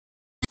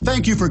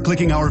Thank you for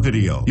clicking our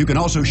video. You can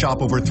also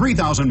shop over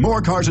 3,000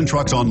 more cars and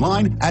trucks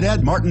online at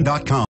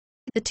edmartin.com.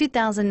 The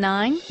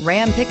 2009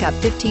 Ram Pickup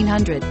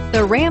 1500.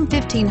 The Ram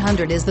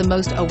 1500 is the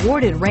most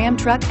awarded Ram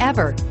truck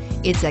ever.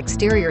 Its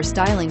exterior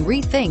styling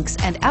rethinks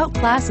and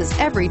outclasses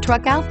every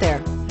truck out there.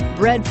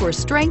 Bred for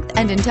strength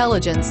and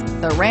intelligence,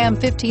 the Ram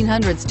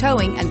 1500's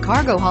towing and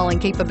cargo hauling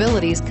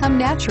capabilities come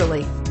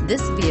naturally.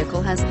 This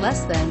vehicle has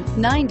less than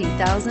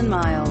 90,000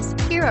 miles.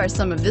 Here are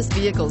some of this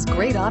vehicle's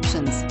great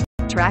options: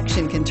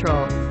 traction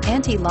control,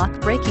 anti-lock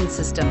braking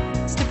system,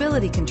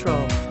 stability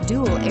control,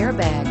 dual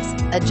airbags,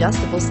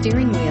 adjustable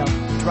steering wheel,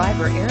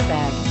 driver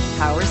airbag,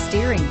 power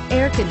steering,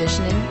 air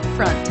conditioning,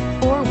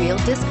 front, four-wheel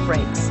disc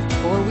brakes,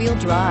 four-wheel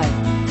drive.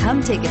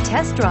 Come take a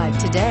test drive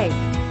today.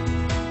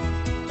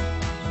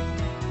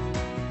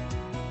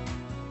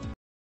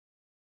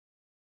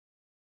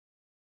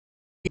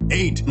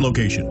 8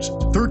 locations,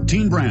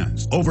 13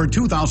 brands, over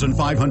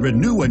 2,500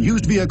 new and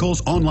used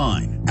vehicles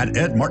online at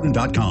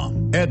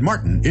edmartin.com. Ed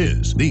Martin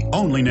is the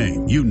only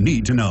name you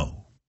need to know.